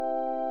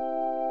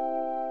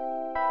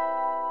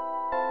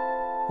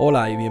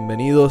Hola y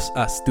bienvenidos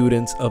a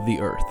Students of the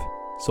Earth.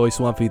 Soy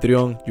su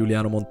anfitrión,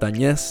 Juliano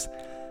Montañez.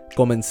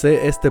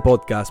 Comencé este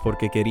podcast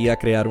porque quería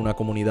crear una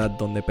comunidad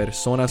donde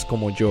personas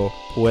como yo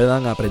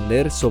puedan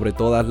aprender sobre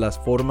todas las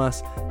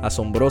formas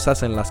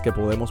asombrosas en las que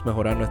podemos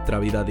mejorar nuestra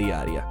vida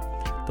diaria.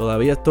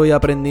 Todavía estoy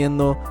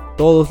aprendiendo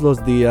todos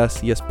los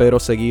días y espero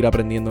seguir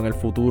aprendiendo en el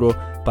futuro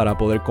para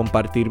poder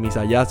compartir mis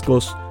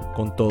hallazgos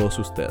con todos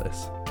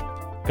ustedes.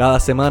 Cada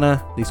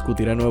semana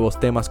discutiré nuevos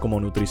temas como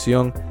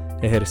nutrición,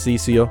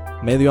 ejercicio,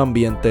 medio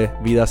ambiente,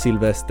 vida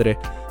silvestre,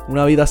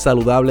 una vida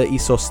saludable y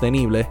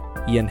sostenible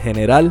y en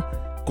general,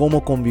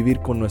 cómo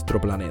convivir con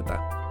nuestro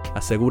planeta.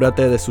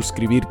 Asegúrate de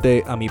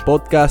suscribirte a mi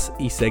podcast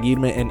y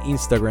seguirme en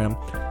Instagram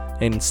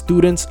en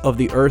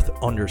studentsoftheearth_.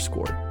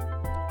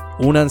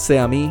 Únanse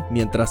a mí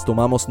mientras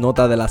tomamos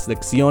nota de las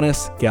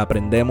lecciones que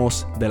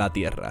aprendemos de la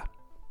Tierra.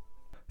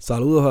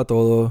 Saludos a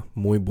todos,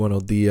 muy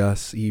buenos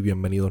días y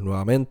bienvenidos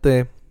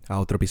nuevamente a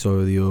otro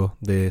episodio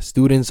de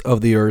Students of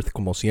the Earth.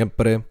 Como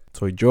siempre,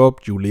 soy yo,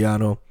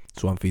 Juliano,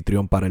 su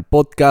anfitrión para el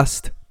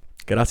podcast.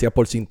 Gracias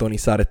por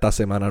sintonizar esta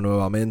semana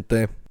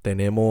nuevamente.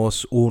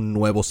 Tenemos un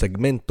nuevo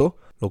segmento,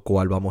 lo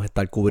cual vamos a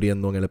estar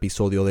cubriendo en el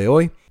episodio de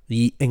hoy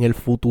y en el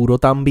futuro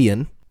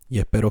también. Y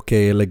espero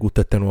que les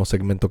guste este nuevo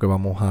segmento que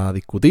vamos a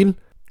discutir.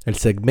 El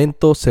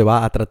segmento se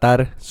va a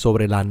tratar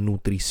sobre la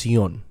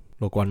nutrición,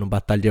 lo cual nos va a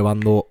estar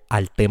llevando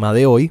al tema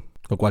de hoy,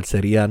 lo cual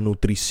sería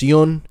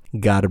nutrición,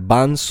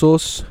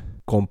 garbanzos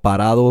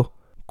comparado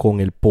con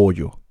el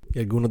pollo. Y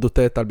algunos de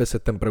ustedes tal vez se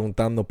estén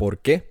preguntando por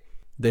qué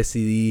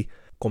decidí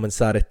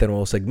comenzar este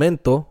nuevo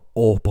segmento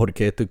o por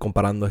qué estoy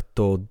comparando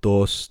estos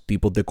dos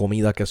tipos de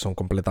comida que son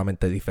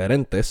completamente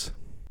diferentes.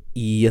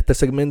 Y este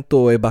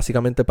segmento es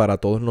básicamente para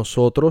todos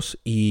nosotros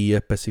y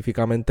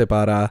específicamente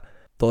para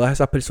todas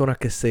esas personas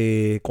que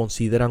se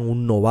consideran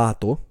un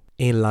novato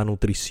en la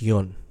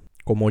nutrición,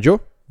 como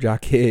yo, ya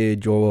que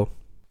yo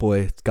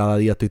pues cada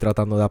día estoy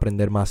tratando de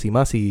aprender más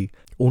y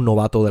un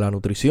novato de la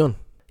nutrición.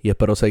 Y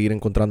espero seguir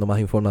encontrando más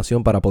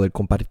información para poder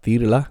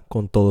compartirla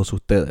con todos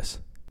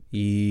ustedes.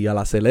 Y al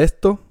hacer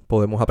esto,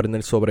 podemos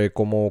aprender sobre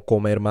cómo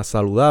comer más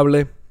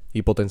saludable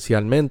y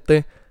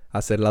potencialmente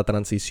hacer la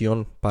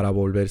transición para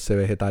volverse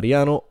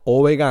vegetariano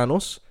o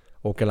veganos,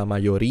 o que la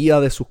mayoría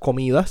de sus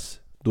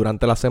comidas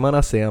durante la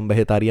semana sean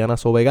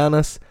vegetarianas o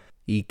veganas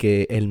y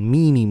que el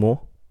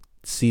mínimo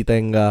sí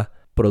tenga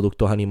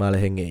productos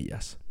animales en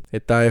ellas.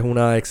 Esta es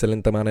una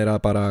excelente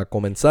manera para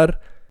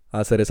comenzar a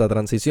hacer esa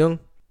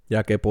transición,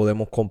 ya que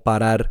podemos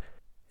comparar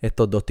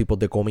estos dos tipos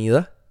de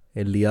comida.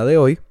 El día de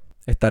hoy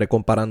estaré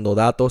comparando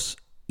datos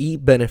y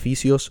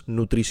beneficios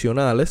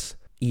nutricionales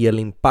y el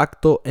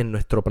impacto en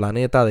nuestro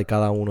planeta de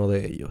cada uno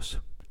de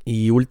ellos.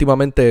 Y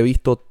últimamente he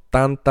visto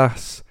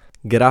tantas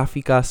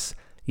gráficas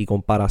y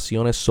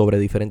comparaciones sobre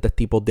diferentes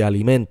tipos de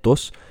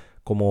alimentos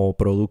como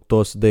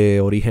productos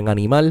de origen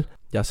animal,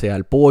 ya sea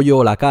el pollo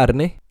o la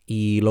carne,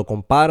 y lo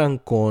comparan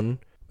con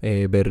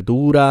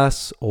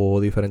verduras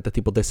o diferentes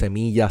tipos de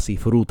semillas y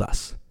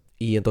frutas.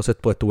 Y entonces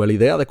pues tuve la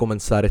idea de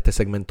comenzar este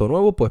segmento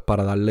nuevo pues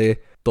para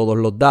darle todos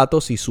los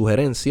datos y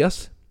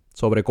sugerencias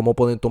sobre cómo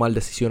pueden tomar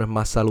decisiones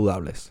más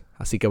saludables.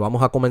 Así que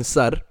vamos a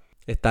comenzar.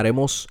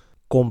 Estaremos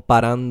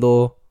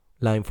comparando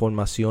la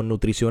información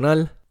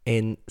nutricional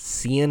en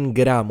 100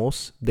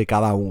 gramos de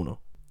cada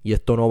uno. Y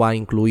esto no va a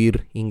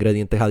incluir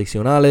ingredientes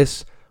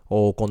adicionales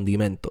o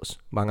condimentos.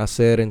 Van a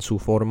ser en su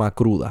forma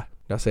cruda,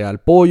 ya sea el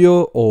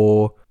pollo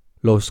o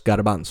los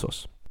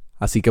garbanzos.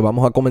 Así que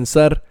vamos a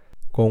comenzar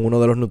con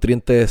uno de los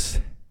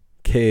nutrientes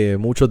que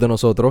muchos de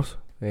nosotros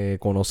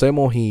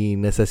conocemos y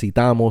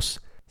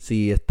necesitamos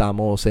si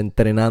estamos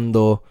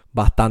entrenando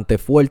bastante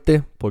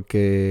fuerte,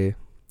 porque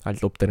al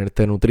obtener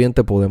este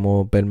nutriente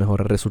podemos ver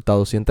mejores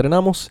resultados si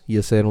entrenamos, y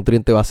ese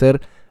nutriente va a ser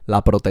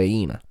la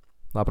proteína.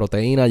 La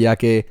proteína, ya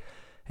que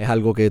es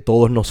algo que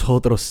todos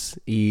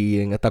nosotros y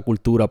en esta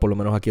cultura, por lo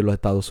menos aquí en los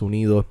Estados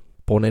Unidos,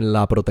 ponen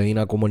la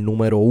proteína como el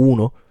número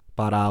 1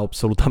 para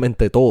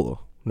absolutamente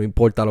todo. No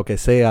importa lo que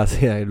sea,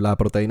 la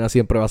proteína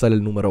siempre va a ser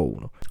el número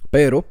 1.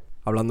 Pero,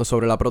 hablando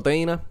sobre la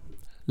proteína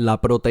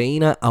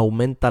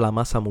aumenta la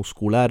masa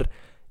muscular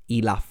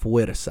y la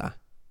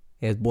fuerza.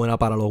 Es buena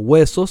para los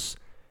huesos,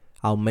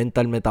 aumenta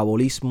el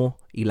metabolismo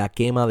y la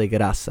quema de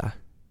grasa.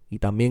 Y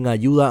también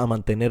ayuda a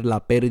mantener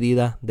la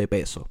pérdida de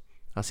peso.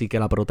 Así que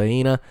la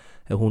proteína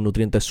es un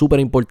nutriente súper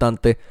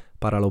importante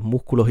para los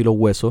músculos y los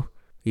huesos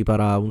y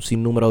para un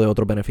sinnúmero de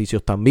otros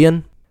beneficios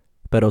también.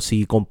 Pero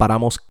si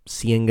comparamos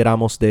 100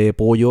 gramos de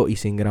pollo y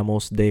 100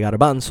 gramos de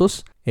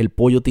garbanzos, el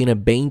pollo tiene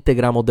 20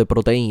 gramos de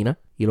proteína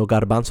y los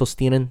garbanzos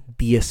tienen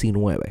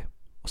 19.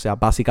 O sea,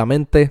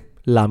 básicamente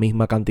la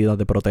misma cantidad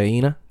de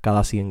proteína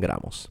cada 100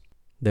 gramos.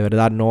 De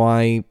verdad no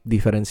hay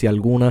diferencia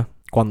alguna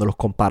cuando los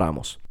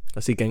comparamos.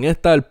 Así que en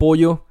esta el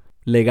pollo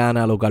le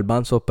gana a los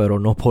garbanzos, pero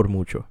no por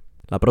mucho.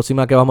 La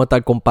próxima que vamos a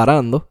estar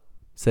comparando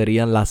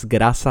serían las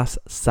grasas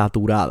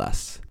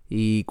saturadas.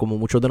 Y como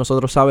muchos de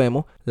nosotros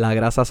sabemos, la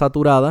grasa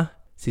saturada,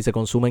 si se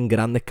consume en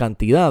grandes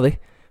cantidades,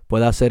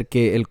 puede hacer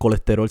que el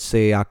colesterol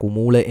se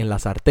acumule en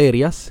las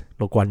arterias,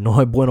 lo cual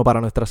no es bueno para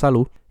nuestra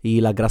salud.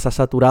 Y las grasas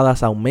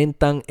saturadas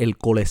aumentan el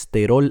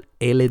colesterol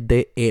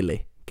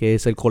LDL, que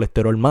es el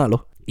colesterol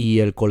malo. Y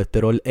el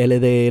colesterol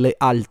LDL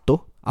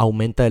alto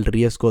aumenta el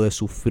riesgo de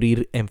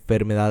sufrir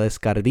enfermedades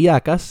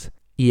cardíacas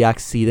y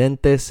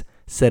accidentes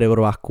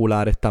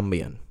cerebrovasculares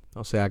también.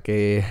 O sea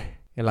que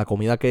en la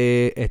comida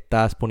que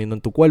estás poniendo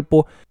en tu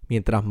cuerpo,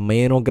 mientras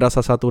menos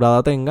grasa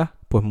saturada tengas,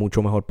 pues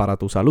mucho mejor para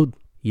tu salud.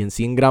 Y en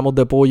 100 gramos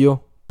de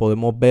pollo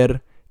podemos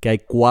ver que hay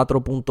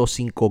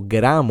 4.5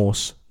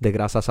 gramos de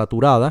grasa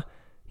saturada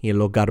y en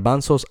los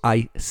garbanzos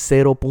hay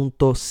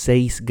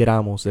 0.6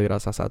 gramos de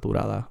grasa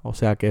saturada. O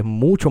sea que es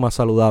mucho más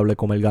saludable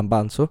comer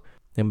garbanzo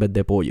en vez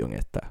de pollo en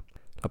esta.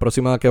 La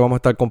próxima que vamos a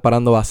estar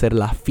comparando va a ser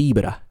la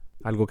fibra,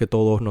 algo que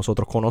todos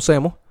nosotros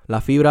conocemos.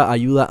 La fibra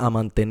ayuda a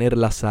mantener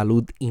la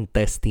salud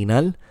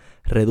intestinal,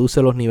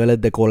 reduce los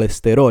niveles de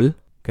colesterol,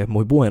 que es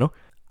muy bueno,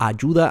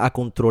 ayuda a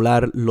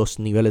controlar los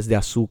niveles de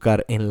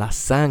azúcar en la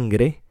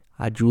sangre,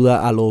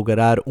 ayuda a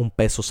lograr un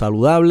peso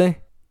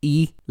saludable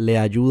y le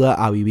ayuda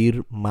a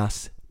vivir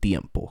más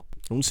tiempo.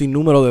 Un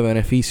sinnúmero de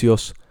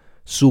beneficios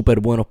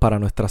súper buenos para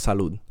nuestra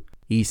salud.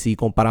 Y si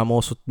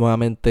comparamos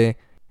nuevamente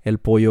el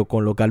pollo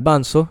con los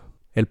garbanzos,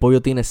 el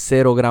pollo tiene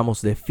 0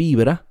 gramos de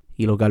fibra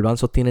y los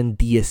garbanzos tienen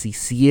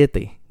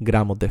 17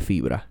 gramos de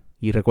fibra.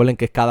 Y recuerden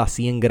que es cada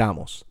 100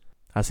 gramos.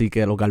 Así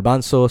que los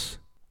garbanzos,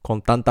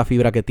 con tanta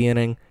fibra que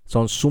tienen,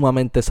 son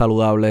sumamente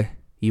saludables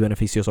y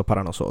beneficiosos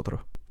para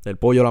nosotros. El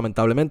pollo,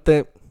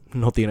 lamentablemente,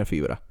 no tiene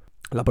fibra.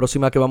 La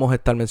próxima que vamos a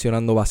estar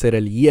mencionando va a ser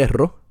el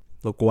hierro,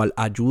 lo cual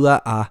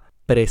ayuda a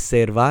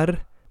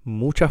preservar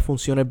muchas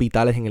funciones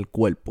vitales en el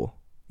cuerpo,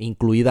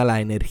 incluida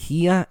la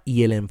energía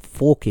y el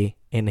enfoque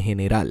en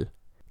general.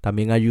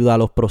 También ayuda a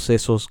los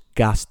procesos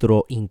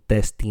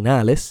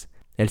gastrointestinales,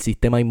 el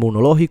sistema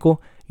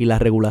inmunológico y la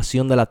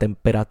regulación de la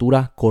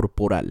temperatura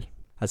corporal.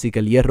 Así que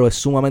el hierro es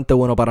sumamente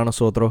bueno para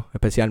nosotros,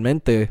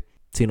 especialmente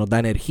si nos da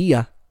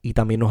energía y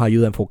también nos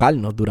ayuda a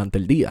enfocarnos durante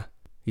el día.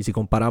 Y si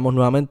comparamos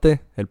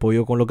nuevamente el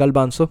pollo con los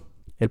garbanzos,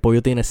 el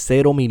pollo tiene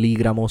 0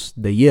 miligramos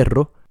de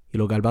hierro y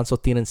los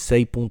garbanzos tienen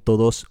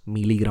 6.2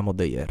 miligramos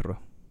de hierro.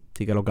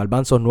 Así que los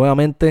garbanzos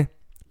nuevamente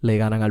le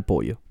ganan al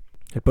pollo.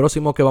 El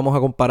próximo que vamos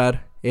a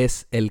comparar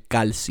es el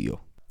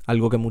calcio.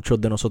 Algo que muchos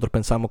de nosotros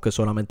pensamos que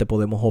solamente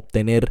podemos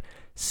obtener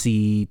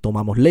si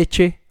tomamos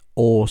leche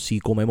o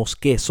si comemos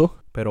queso.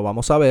 Pero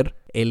vamos a ver,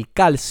 el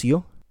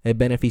calcio es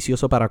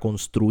beneficioso para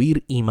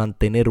construir y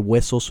mantener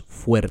huesos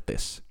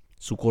fuertes.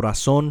 Su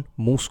corazón,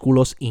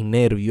 músculos y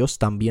nervios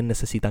también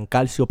necesitan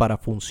calcio para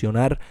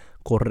funcionar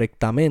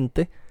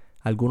correctamente.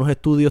 Algunos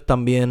estudios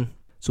también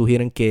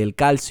sugieren que el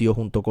calcio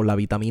junto con la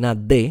vitamina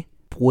D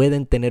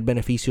pueden tener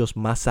beneficios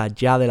más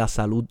allá de la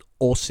salud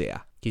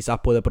ósea.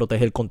 Quizás puede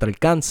proteger contra el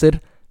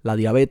cáncer, la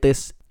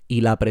diabetes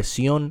y la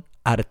presión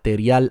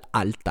arterial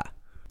alta.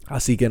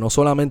 Así que no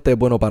solamente es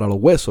bueno para los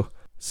huesos,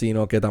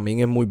 sino que también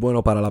es muy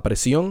bueno para la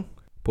presión.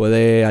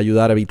 Puede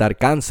ayudar a evitar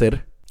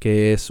cáncer,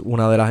 que es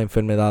una de las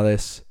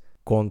enfermedades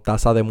con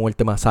tasa de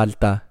muerte más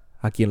alta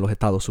aquí en los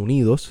Estados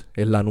Unidos.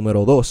 Es la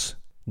número 2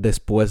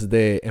 después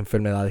de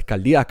enfermedades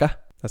cardíacas.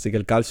 Así que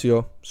el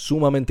calcio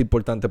sumamente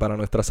importante para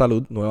nuestra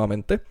salud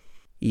nuevamente.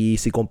 Y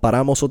si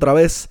comparamos otra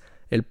vez,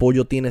 el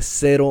pollo tiene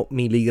 0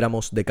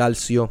 miligramos de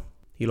calcio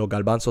y los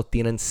garbanzos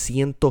tienen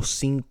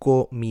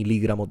 105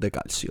 miligramos de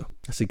calcio.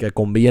 Así que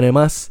conviene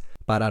más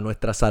para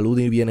nuestra salud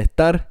y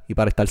bienestar y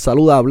para estar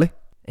saludable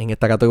en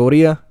esta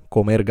categoría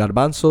comer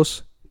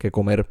garbanzos que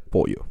comer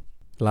pollo.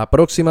 La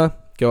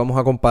próxima que vamos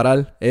a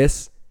comparar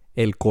es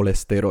el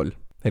colesterol.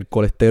 El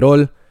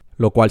colesterol,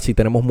 lo cual si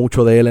tenemos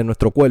mucho de él en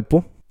nuestro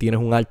cuerpo, tienes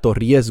un alto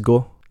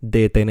riesgo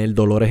de tener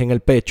dolores en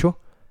el pecho,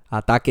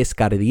 ataques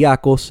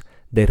cardíacos,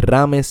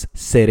 derrames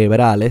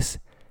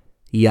cerebrales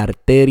y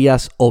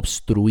arterias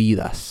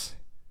obstruidas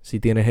si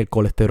tienes el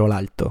colesterol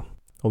alto.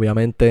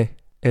 Obviamente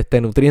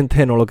este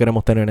nutriente no lo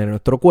queremos tener en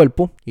nuestro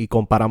cuerpo y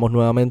comparamos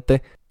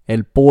nuevamente,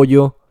 el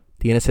pollo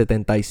tiene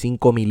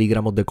 75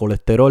 miligramos de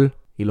colesterol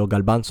y los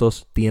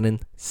garbanzos tienen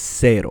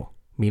 0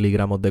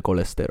 miligramos de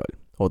colesterol.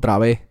 Otra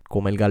vez,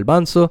 comer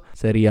garbanzo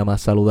sería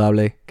más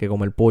saludable que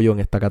comer pollo en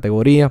esta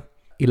categoría.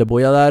 Y les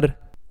voy a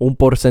dar un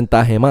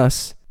porcentaje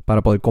más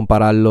para poder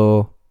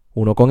compararlo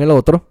uno con el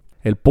otro.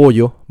 El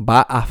pollo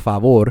va a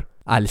favor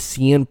al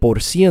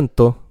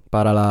 100%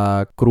 para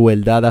la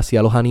crueldad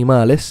hacia los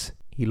animales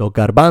y los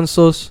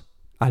garbanzos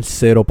al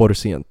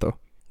 0%.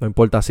 No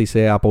importa si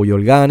sea pollo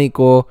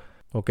orgánico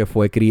o que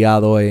fue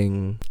criado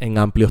en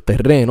amplios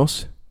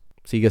terrenos,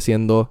 sigue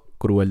siendo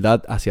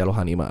crueldad hacia los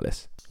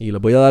animales. Y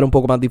les voy a dar un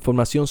poco más de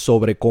información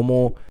sobre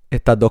cómo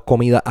estas dos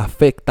comidas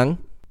afectan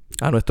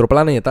a nuestro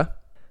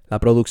planeta. La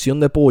producción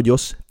de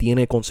pollos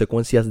tiene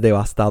consecuencias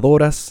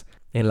devastadoras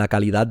en la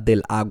calidad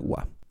del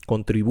agua.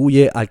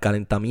 Contribuye al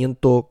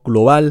calentamiento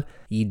global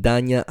y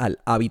daña al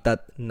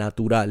hábitat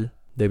natural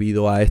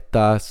debido a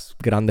estas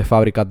grandes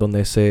fábricas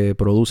donde se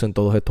producen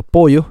todos estos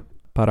pollos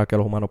para que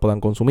los humanos puedan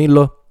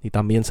consumirlos. Y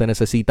también se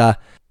necesita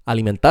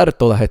alimentar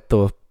todos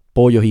estos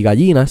pollos y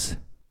gallinas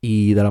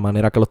y de la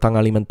manera que lo están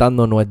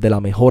alimentando no es de la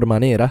mejor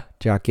manera,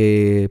 ya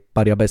que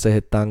varias veces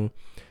están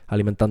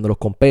alimentándolos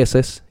con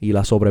peces y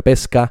la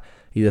sobrepesca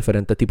y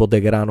diferentes tipos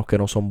de granos que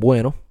no son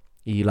buenos.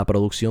 Y la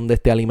producción de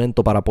este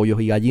alimento para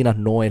pollos y gallinas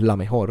no es la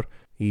mejor.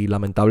 Y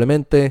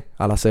lamentablemente,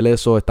 al hacer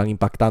eso, están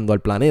impactando al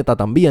planeta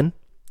también.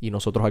 Y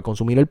nosotros al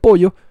consumir el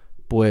pollo,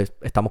 pues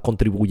estamos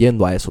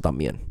contribuyendo a eso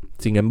también.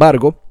 Sin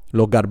embargo,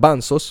 los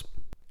garbanzos,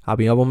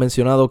 habíamos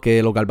mencionado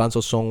que los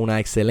garbanzos son una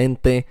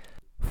excelente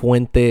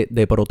fuente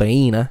de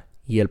proteína.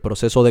 Y el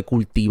proceso de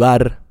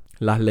cultivar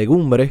las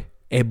legumbres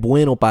es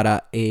bueno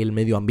para el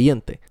medio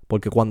ambiente.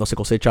 Porque cuando se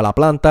cosecha la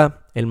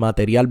planta, el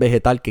material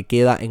vegetal que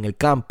queda en el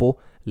campo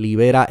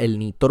libera el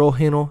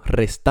nitrógeno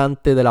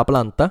restante de la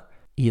planta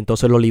y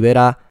entonces lo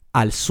libera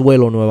al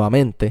suelo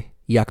nuevamente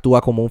y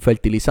actúa como un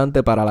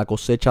fertilizante para la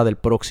cosecha del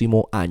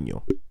próximo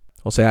año.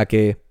 O sea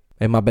que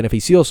es más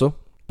beneficioso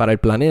para el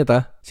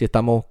planeta si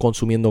estamos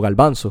consumiendo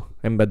garbanzos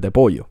en vez de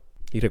pollo.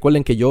 Y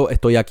recuerden que yo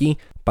estoy aquí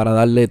para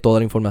darle toda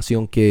la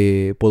información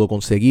que puedo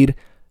conseguir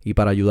y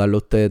para ayudarle a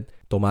usted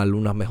a tomar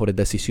unas mejores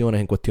decisiones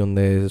en cuestión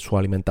de su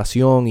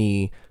alimentación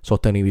y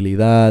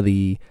sostenibilidad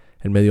y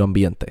el medio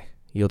ambiente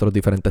y otros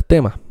diferentes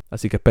temas.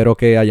 Así que espero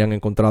que hayan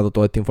encontrado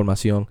toda esta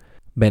información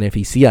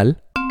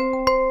beneficial.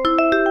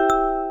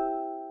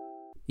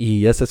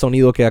 Y ese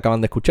sonido que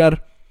acaban de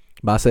escuchar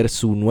va a ser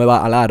su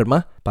nueva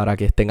alarma para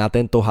que estén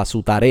atentos a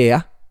su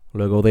tarea.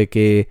 Luego de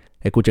que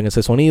escuchen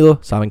ese sonido,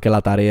 saben que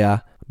la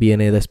tarea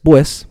viene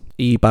después.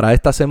 Y para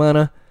esta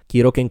semana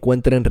quiero que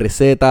encuentren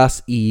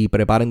recetas y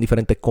preparen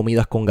diferentes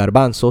comidas con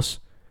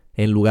garbanzos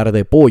en lugar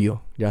de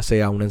pollo, ya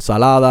sea una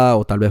ensalada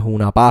o tal vez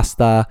una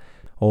pasta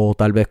o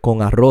tal vez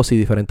con arroz y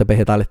diferentes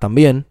vegetales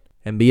también.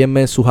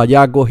 Envíenme sus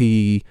hallazgos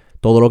y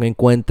todo lo que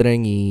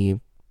encuentren y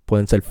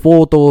pueden ser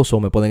fotos o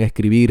me pueden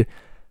escribir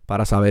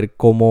para saber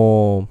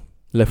cómo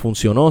les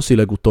funcionó, si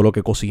les gustó lo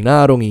que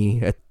cocinaron y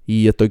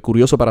estoy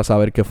curioso para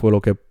saber qué fue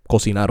lo que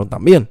cocinaron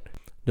también.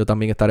 Yo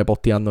también estaré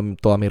posteando en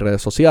todas mis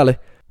redes sociales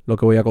lo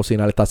que voy a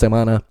cocinar esta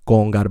semana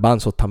con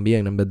garbanzos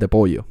también en vez de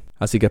pollo.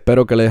 Así que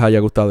espero que les haya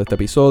gustado este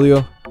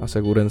episodio.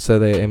 Asegúrense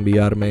de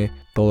enviarme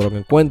todo lo que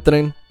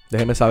encuentren.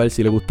 Déjenme saber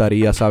si les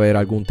gustaría saber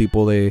algún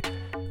tipo de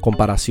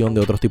comparación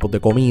de otros tipos de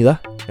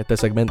comida. Este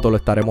segmento lo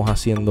estaremos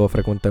haciendo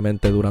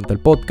frecuentemente durante el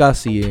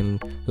podcast y en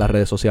las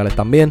redes sociales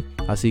también.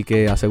 Así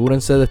que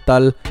asegúrense de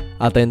estar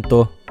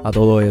atentos a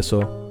todo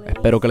eso.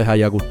 Espero que les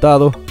haya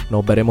gustado.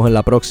 Nos veremos en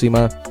la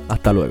próxima.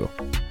 Hasta luego.